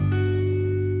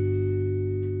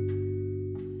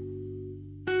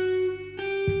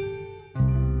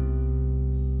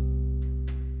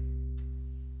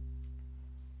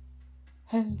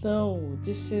Hello,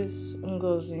 this is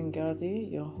Ngozi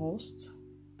Ngadi, your host.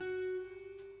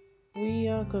 We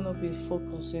are going to be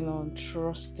focusing on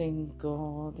trusting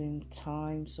God in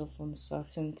times of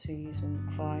uncertainties and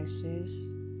crisis.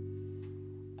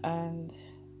 And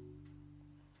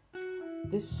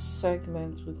this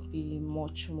segment would be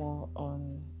much more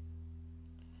on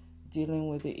dealing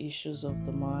with the issues of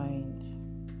the mind.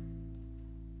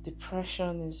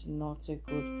 Depression is not a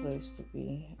good place to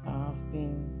be.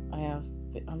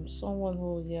 I'm someone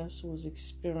who was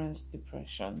experienced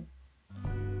depression,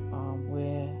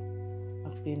 where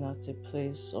I've been at a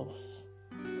place of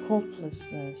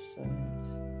hopelessness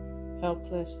and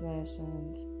helplessness,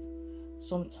 and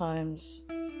sometimes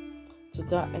to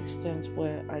that extent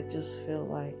where I just feel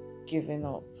like giving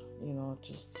up,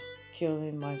 just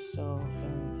killing myself,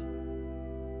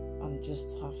 and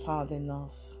just have had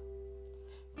enough.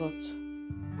 But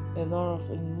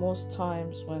in most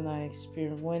times when I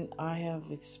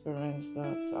have experienced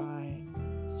that,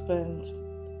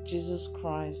 Jesus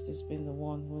Christ has been the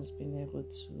one who has been able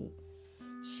to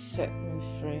set me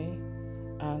free,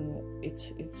 and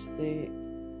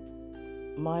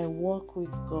my work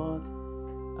with God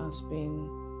has been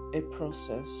a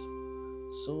process.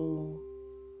 So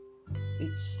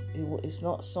it's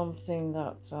not something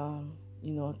that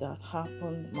that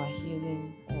happened. My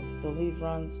healing or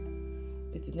deliverance,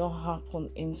 it did not happen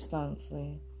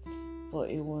instantly, but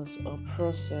it was a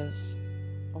process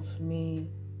of me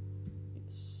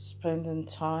spending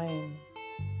time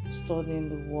studying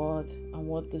the Word and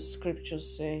what the Scripture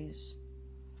says,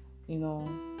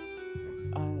 and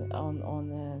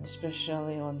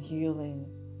especially on healing.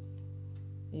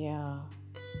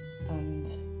 And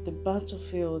the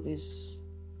battlefield is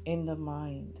in the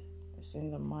mind. It's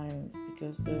in the mind,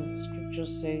 because the Scripture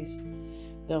says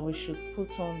that we should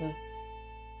put on the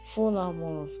full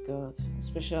armor of God,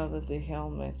 especially the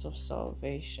helmet of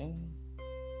salvation,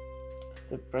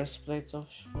 the breastplate of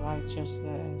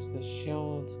righteousness, the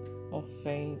shield of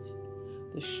faith,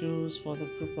 the shoes for the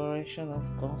preparation of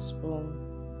gospel,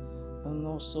 and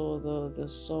also the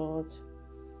sword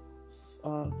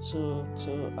to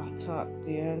attack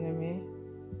the enemy.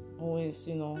 Always,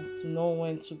 to know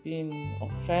when to be in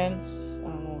offense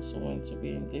and also when to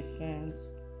be in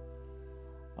defense.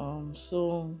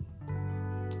 So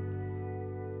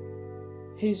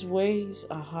His ways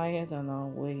are higher than our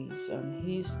ways, and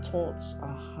His thoughts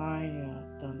are higher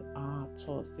than our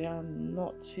thoughts.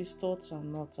 His thoughts are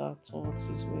not our thoughts.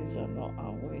 His ways are not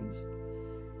our ways.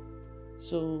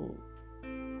 So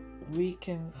we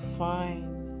can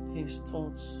find His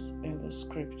thoughts in the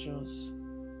Scriptures.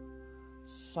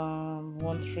 Psalm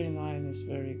 139 is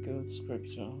very good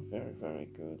scripture, very, very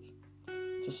good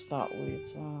to start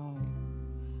with.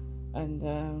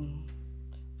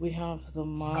 We have the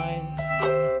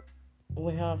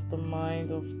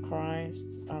mind of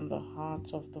Christ and the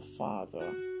heart of the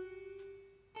Father.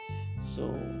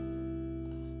 So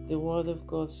the Word of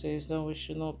God says that we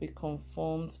should not be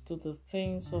conformed to the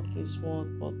things of this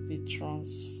world, but be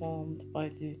transformed by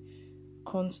the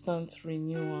constant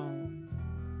renewal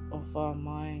of our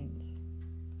mind.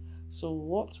 So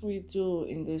what we do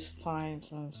in these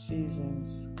times and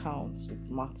seasons counts. It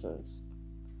matters.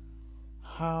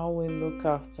 How we look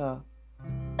after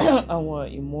our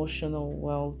emotional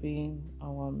well-being,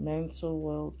 our mental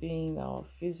well-being, our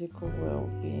physical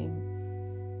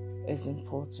well-being is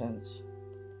important.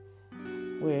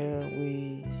 Where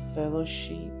we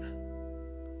fellowship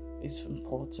is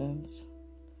important.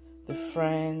 The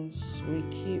friends we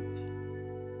keep,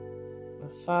 the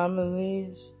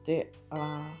families, they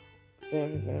are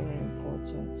very, very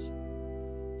important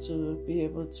to be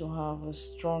able to have a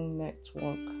strong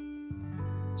network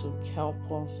to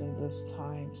help us in these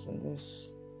times, in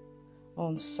these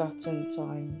uncertain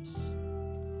times.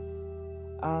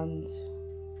 And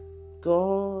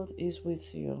God is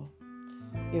with you.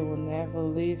 He will never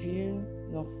leave you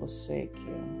nor forsake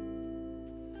you.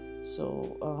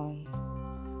 So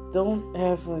don't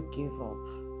ever give up.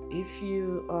 If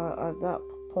you are at that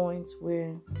point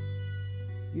where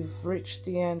you've reached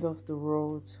the end of the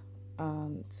road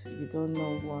and you don't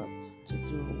know what to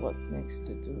do, what next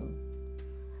to do,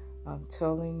 I'm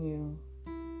telling you,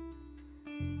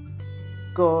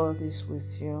 God is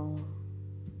with you,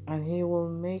 and He will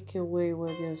make a way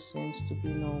where there seems to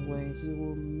be no way. He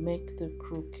will make the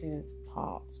crooked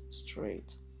path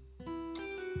straight.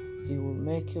 He will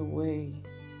make a way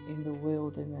in the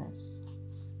wilderness.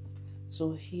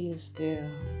 So He is there.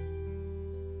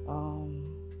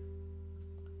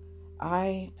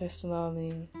 I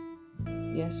personally,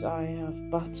 I have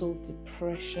battled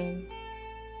depression.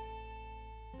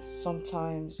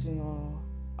 Sometimes,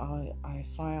 I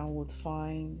would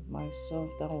find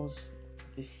myself, that was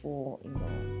before,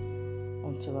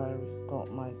 until I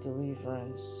got my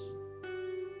deliverance,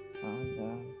 and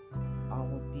I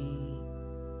would be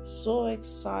so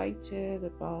excited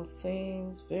about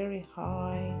things, very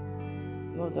high.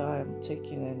 Not that I'm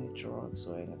taking any drugs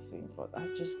or anything, but I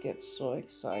just get so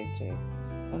excited,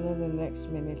 and then the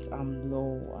next minute I'm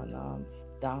low and I'm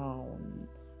down,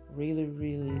 really,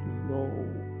 really low.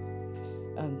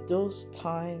 And those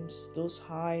times, those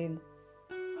high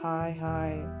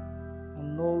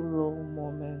and low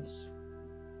moments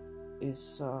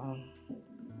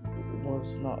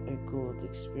was not a good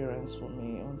experience for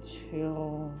me,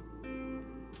 until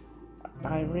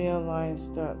I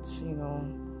realized that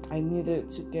I needed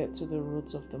to get to the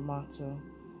roots of the matter.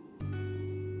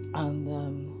 And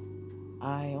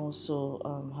I also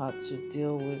had to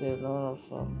deal with a lot of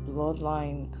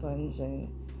bloodline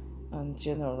cleansing and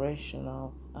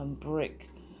generational, and break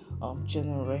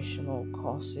generational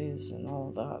curses and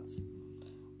all that,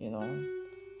 and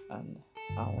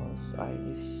I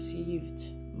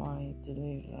received my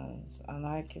deliverance, and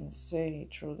I can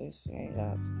truly say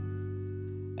that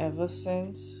ever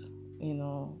since,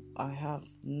 I have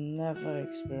never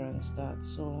experienced that.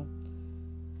 So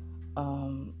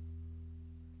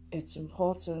it's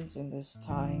important in this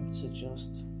time to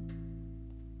just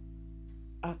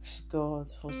ask God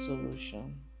for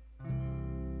solution.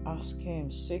 Ask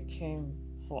Him, seek Him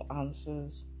for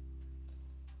answers.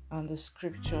 And the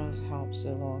scriptures helps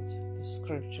a lot. The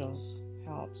scriptures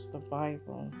helps. The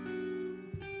Bible,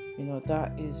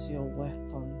 that is your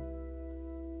weapon.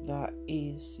 That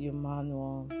is your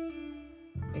manual.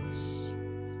 It's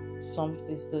something.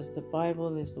 The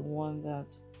Bible is the one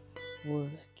that will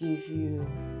give you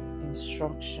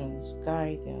instructions,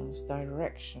 guidance,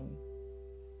 direction.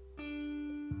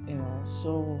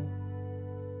 So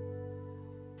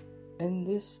in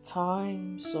these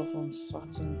times of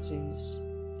uncertainties,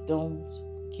 don't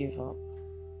give up.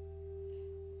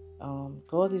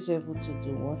 God is able to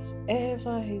do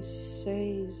whatever He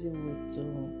says He will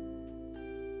do,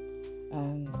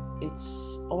 and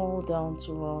it's all down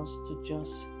to us to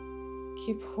just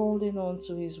keep holding on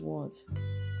to His word.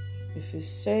 If He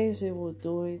says He will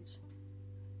do it,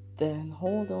 then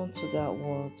hold on to that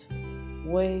word.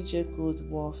 Wage a good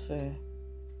warfare,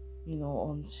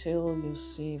 until you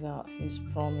see that His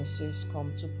promises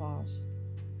come to pass.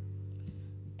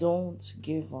 Don't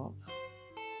give up,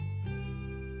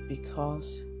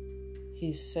 because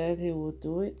He said He will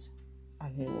do it,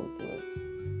 and He will do it.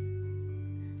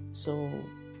 So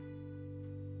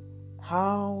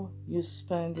how you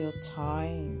spend your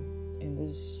time in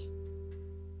these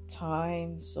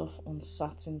times of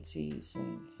uncertainties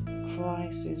and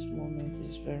crisis moment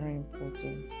is very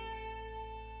important.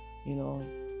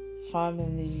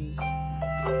 Families,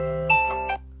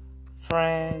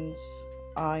 friends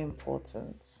are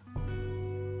important,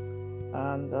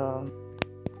 and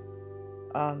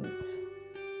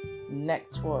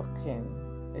networking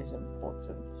is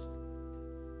important.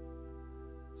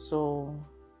 So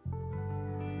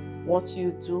what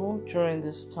you do during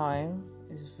this time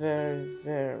is very,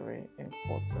 very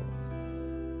important.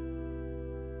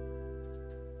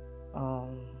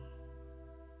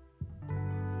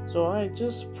 So I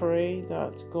just pray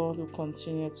that God will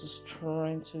continue to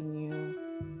strengthen you.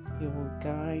 He will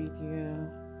guide you,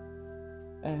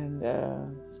 and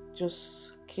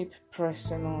just keep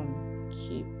pressing on,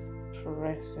 keep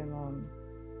pressing on,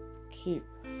 keep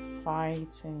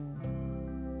fighting.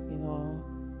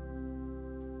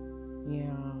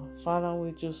 Father,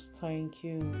 we just thank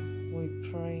you, we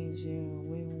praise you,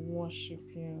 we worship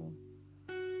you,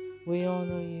 we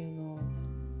honor you, Lord,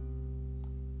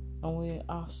 and we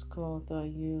ask, Lord, that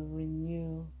you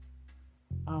renew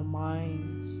our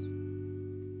minds,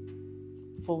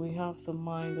 for we have the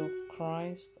mind of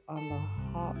Christ and the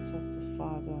heart of the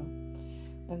Father,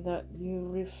 and that you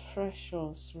refresh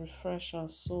us, refresh our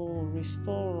soul,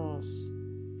 restore us,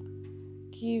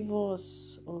 give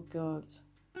us, oh God,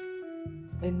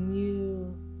 a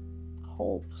new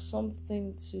hope,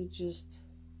 something to just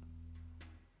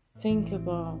think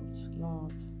about,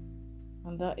 Lord,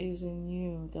 and that is in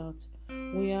you, that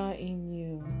we are in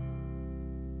you,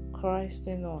 Christ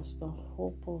in us, the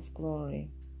hope of glory.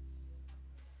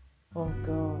 Oh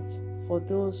God, for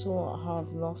those who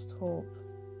have lost hope,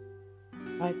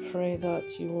 I pray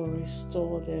that you will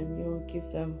restore them, you will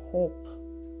give them hope,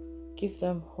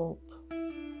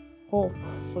 hope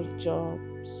for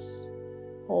jobs,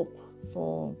 hope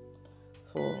for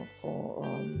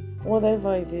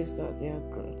whatever it is that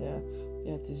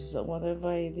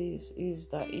whatever it is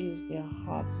that is their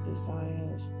heart's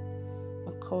desires,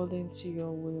 according to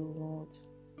your will, Lord.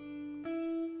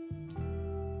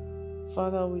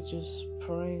 Father, we just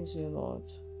praise you, Lord.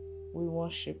 We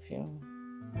worship you.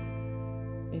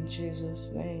 In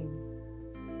Jesus' name,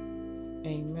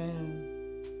 amen.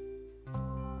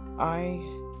 I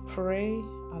pray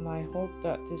and I hope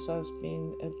that this has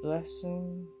been a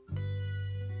blessing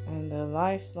and a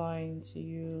lifeline to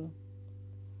you.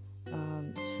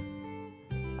 And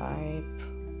I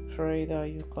pray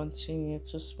that you continue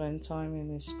to spend time in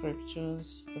the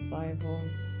scriptures, the Bible,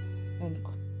 and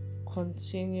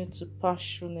continue to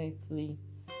passionately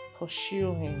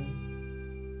pursue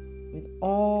Him with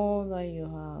all that you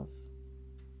have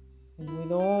and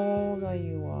with all that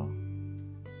you are.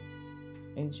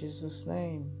 In Jesus'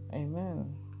 name,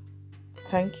 amen.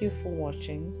 Thank you for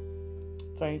watching.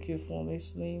 Thank you for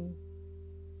listening.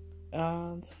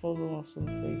 And follow us on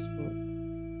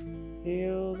Facebook.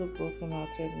 Heal the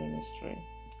Brokenhearted Ministry.